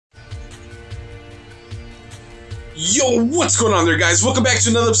Yo, what's going on there, guys? Welcome back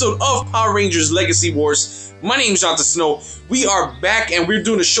to another episode of Power Rangers Legacy Wars. My name's Jonathan Snow. We are back and we're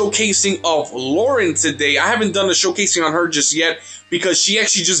doing a showcasing of Lauren today. I haven't done a showcasing on her just yet because she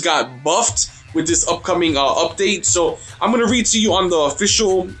actually just got buffed with this upcoming update. So I'm going to read to you on the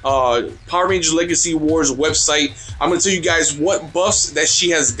official Power Rangers Legacy Wars website. I'm going to tell you guys what buffs that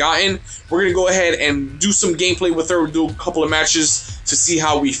she has gotten. We're going to go ahead and do some gameplay with her. We'll do a couple of matches to see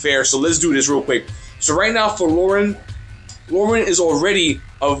how we fare. So let's do this real quick. So right now for Lauren is already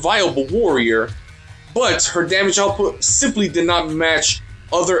a viable warrior, but her damage output simply did not match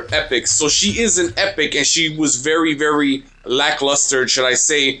other epics. So she is an epic and she was very, very lackluster, should I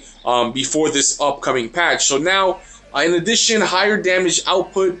say, before this upcoming patch. So now, in addition, higher damage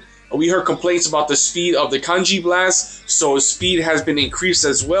output, we heard complaints about the speed of the Kanji Blast, so speed has been increased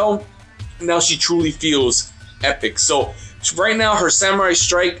as well. Now she truly feels epic. So right now her Samurai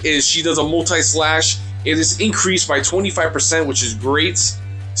Strike is, she does a multi-slash. It is increased by 25%, which is great.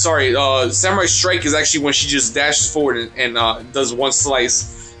 Sorry, Samurai Strike is actually when she just dashes forward and does one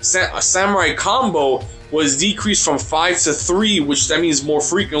slice. Samurai Combo was decreased from 5 to 3, which that means more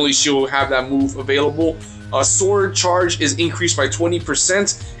frequently she'll have that move available. Sword Charge is increased by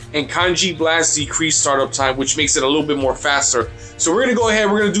 20%, and Kanji Blast decreased startup time, which makes it a little bit more faster. So we're gonna go ahead,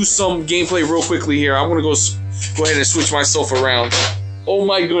 we're gonna do some gameplay real quickly here. I'm gonna go ahead and switch myself around. Oh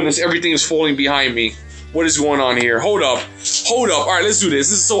my goodness, everything is falling behind me. What is going on here? Hold up. All right, let's do this.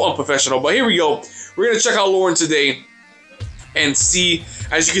 This is so unprofessional, but here we go. We're gonna check out Lauren today and see.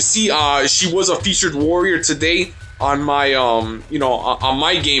 As you can see, she was a featured warrior today on my, on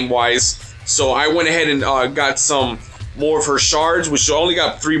my game wise. So I went ahead and got some more of her shards, which I only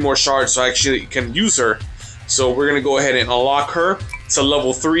got 3 more shards, so I actually can use her. So we're gonna go ahead and unlock her to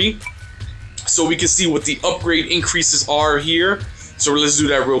level 3, so we can see what the upgrade increases are here. So let's do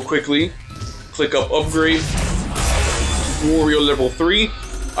that real quickly. Click up upgrade, warrior level 3.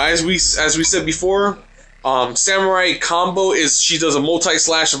 As we said before, Samurai Combo is, she does a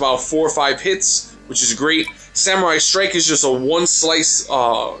multi-slash about 4 or 5 hits, which is great. Samurai Strike is just a 1 slice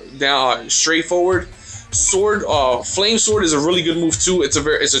down straight forward. Sword, Flame Sword is a really good move too. It's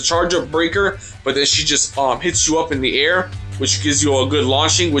a charge up breaker, but then she just hits you up in the air, which gives you a good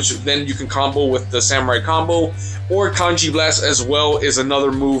launching, which then you can combo with the Samurai Combo. Or Kanji Blast as well is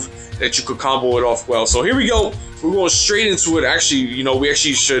another move that you could combo it off well. So here we go. We're going straight into it. Actually, we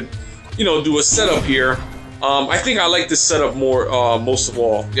actually should, do a setup here. I think I like this setup more, most of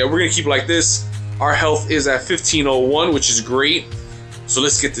all. Yeah, we're gonna keep it like this. Our health is at 1501, which is great. So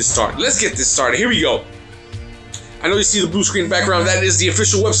let's get this started. Here we go. I know you see the blue screen background. That is the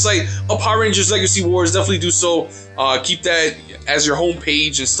official website of Power Rangers Legacy Wars. Definitely do so. Keep that as your home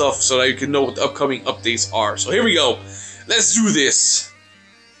page and stuff so that you can know what the upcoming updates are. So here we go. Let's do this.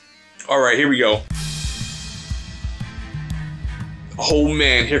 Alright, here we go. Oh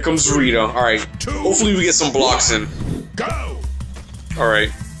man, here comes Rita. Alright, hopefully we get some blocks in. Go!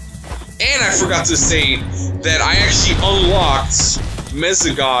 Alright. And I forgot to say that I actually unlocked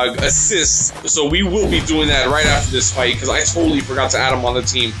Mesogog Assist, so we will be doing that right after this fight, because I totally forgot to add him on the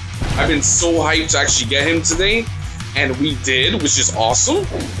team. I've been so hyped to actually get him today, and we did, which is awesome.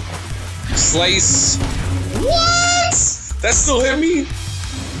 Slice. What? That still hit me?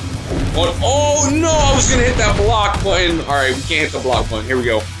 Oh no, I was gonna hit that block button. Alright, we can't hit the block button. Here we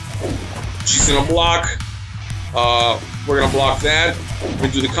go. She's gonna block. We're gonna block that. We're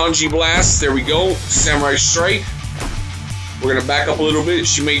gonna do the Kanji Blast. There we go. Samurai Strike. We're gonna back up a little bit.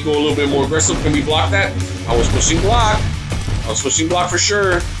 She may go a little bit more aggressive. Can we block that? I was pushing block for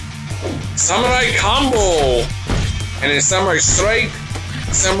sure. Samurai Combo. And then Samurai Strike.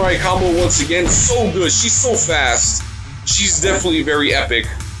 Samurai Combo once again. So good. She's so fast. She's definitely very epic.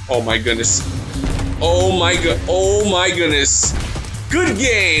 Oh my goodness. Oh my goodness. Good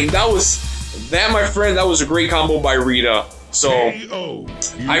game. That, my friend, that was a great combo by Rita. So,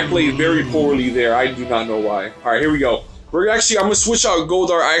 I played very poorly there. I do not know why. Alright, here we go. I'm gonna switch out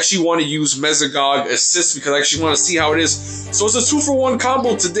Goldar. I actually want to use Mesogog Assist because I actually want to see how it is. So it's a 2-for-1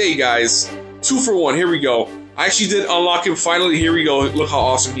 combo today, guys. 2-for-1. Here we go. I actually did unlock him finally. Here we go. Look how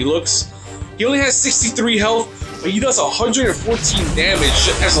awesome he looks. He only has 63 health. But he does 114 damage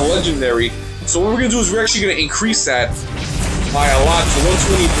as a legendary. So what we're gonna do is we're actually gonna increase that by a lot to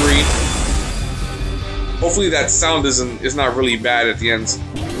 123. Hopefully that sound is not really bad at the end.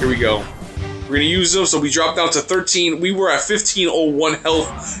 Here we go. We're gonna use them, so we dropped down to 13. We were at 1501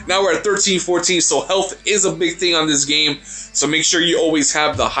 health. Now we're at 1314. So health is a big thing on this game. So make sure you always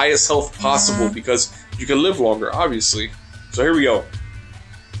have the highest health possible because you can live longer, obviously. So here we go.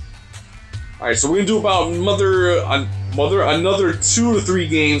 Alright, so we're gonna do about another 2 to 3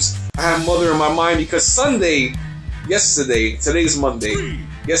 games. I have Mother in my mind because Sunday yesterday. Today's Monday.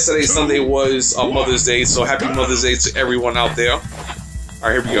 Yesterday, Sunday was Mother's Day, so happy Mother's Day to everyone out there.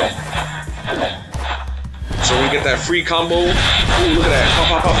 Alright, here we go. So we get that free combo. Ooh, look at that.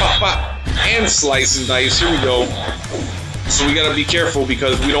 Pop, pop, pop, pop, pop. And slice and dice. Here we go. So we gotta be careful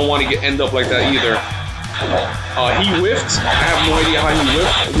because we don't want to end up like that either. He whiffed. I have no idea how he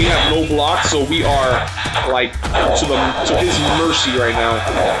whiffed. We have no block, so we are like to his mercy right now.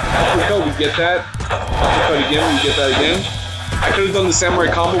 Uppercut, we get that. Uppercut again, we get that again. I could have done the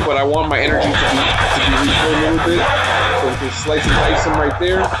samurai combo, but I want my energy to be refilled a little bit. So we can slice and dice him right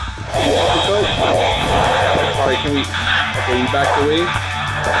there. Uppercut. Alright, can we... Okay, we backed away.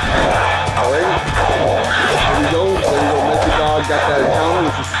 Alright. There we go. Method Dog got that counter,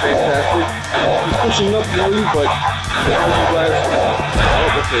 which is fantastic. He's pushing up really, but the Kanji Blast...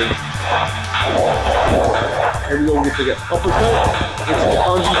 Oh, okay. Here we go, we get to get uppercut into the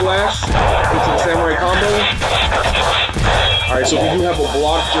Kanji Blast, into the Samurai Combo. Alright, so we do have a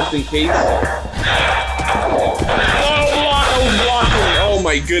block just in case. Oh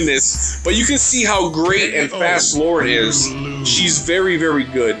my goodness. But you can see how great and fast Lauren is. She's very, very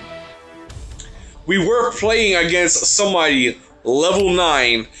good. We were playing against somebody level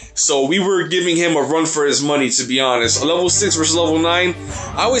 9, so we were giving him a run for his money, to be honest. Level 6 versus level 9.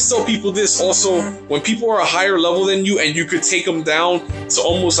 I always tell people this also, when people are a higher level than you and you could take them down to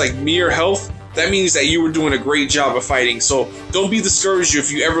almost like mere health, that means that you were doing a great job of fighting. So don't be discouraged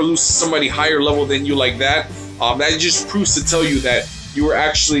if you ever lose to somebody higher level than you like that. That just proves to tell you that you were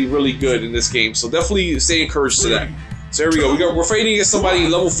actually really good in this game. So definitely stay encouraged to that. So here we go. We're fighting against somebody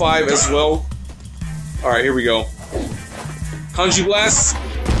level 5 as well. Alright, here we go. Kanji Blast.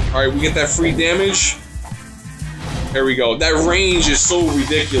 Alright, we get that free damage. There we go. That range is so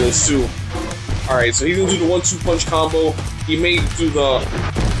ridiculous too. Alright, so he's gonna do the 1-2 punch combo. He may do the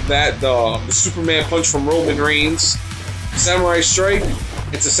Superman punch from Roman Reigns. Samurai Strike.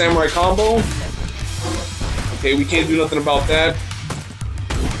 It's a Samurai combo. Okay, we can't do nothing about that.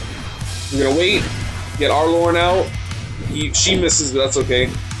 We're gonna wait. Get our Lauren out. She misses, but that's okay.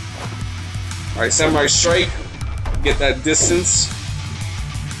 Alright, Samurai Strike. Get that distance.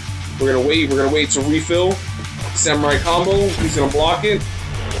 We're gonna wait to refill. Samurai combo. He's gonna block it.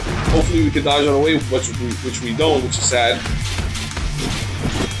 Hopefully we can dodge on the way, which we don't, which is sad.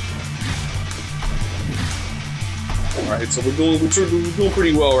 Alright, so we're doing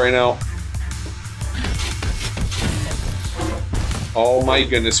pretty well right now. Oh my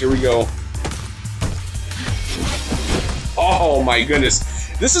goodness, here we go. Oh my goodness.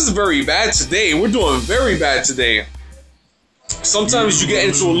 This is very bad today. We're doing very bad today. Sometimes you get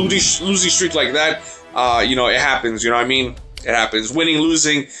into a losing streak like that. You know, it happens. You know what I mean? It happens. Winning,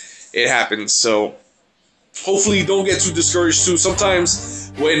 losing, it happens. So hopefully you don't get too discouraged too.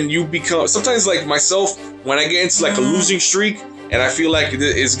 Sometimes when you become, sometimes like myself, when I get into like a losing streak and I feel like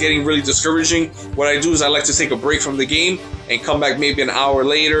it's getting really discouraging, what I do is I like to take a break from the game and come back maybe an hour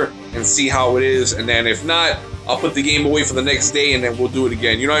later and see how it is. And then if not, I'll put the game away for the next day and then we'll do it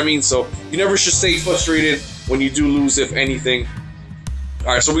again. You know what I mean? So you never should stay frustrated when you do lose, if anything.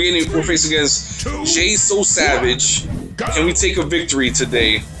 Alright, so we're facing against Jay So Savage. Can we take a victory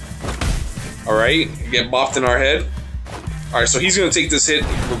today? Alright, get bopped in our head. Alright, so he's gonna take this hit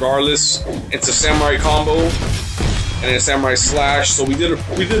regardless. It's a Samurai combo and then a Samurai Slash. So we did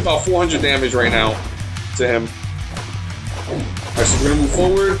about 400 damage right now to him. Alright, so we're gonna move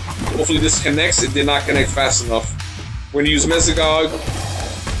forward. Hopefully this connects. It did not connect fast enough. We're gonna use Mesogog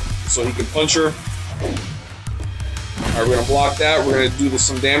so he can punch her. Alright, we're gonna block that. We're gonna do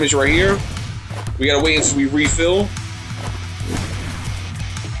some damage right here. We gotta wait until we refill.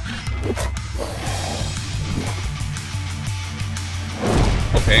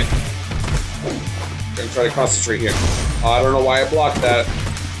 Okay. I'm gonna try to concentrate here. I don't know why I blocked that.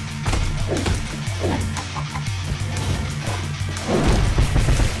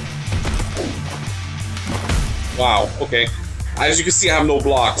 Wow, okay. As you can see, I have no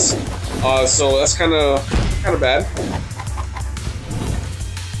blocks. So that's kind of bad.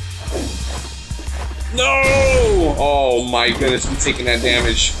 No! Oh my goodness, we're taking that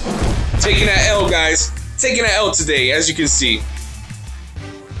damage. Taking that L, guys. Taking that L today, as you can see.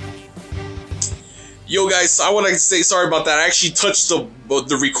 Yo guys, I want to say sorry about that. I actually touched the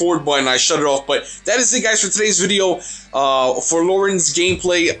record button. I shut it off. But that is it, guys, for today's video. For Lauren's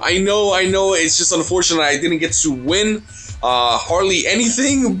gameplay. I know. It's just unfortunate I didn't get to win hardly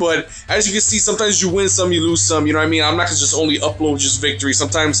anything. But as you can see, sometimes you win some, you lose some, you know what I mean? I'm not gonna just only upload just victory.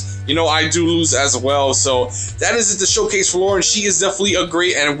 Sometimes, you know, I do lose as well. So that is it, the showcase for Lauren. She is definitely a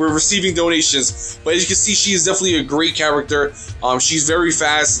great, and we're receiving donations, but as you can see, she is definitely a great character. She's very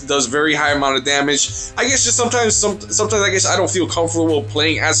fast, does very high amount of damage. I guess just sometimes I guess I don't feel comfortable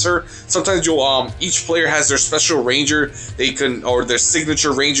playing as her. Sometimes you'll each player has their special ranger they can, or their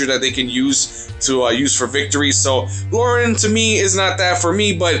signature ranger that they can use to use for victory. So Lauren to me is not that for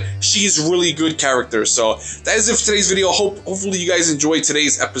me, but she's really good character. So that is it for today's video. Hopefully you guys enjoyed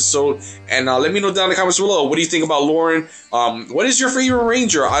today's episode, and let me know down in the comments below, what do you think about Lauren? What is your favorite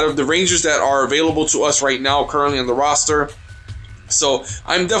ranger out of the rangers that are available to us right now currently on the roster? So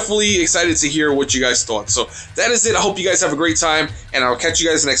I'm definitely excited to hear what you guys thought. So that is it. I hope you guys have a great time, and I'll catch you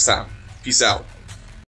guys next time. Peace out.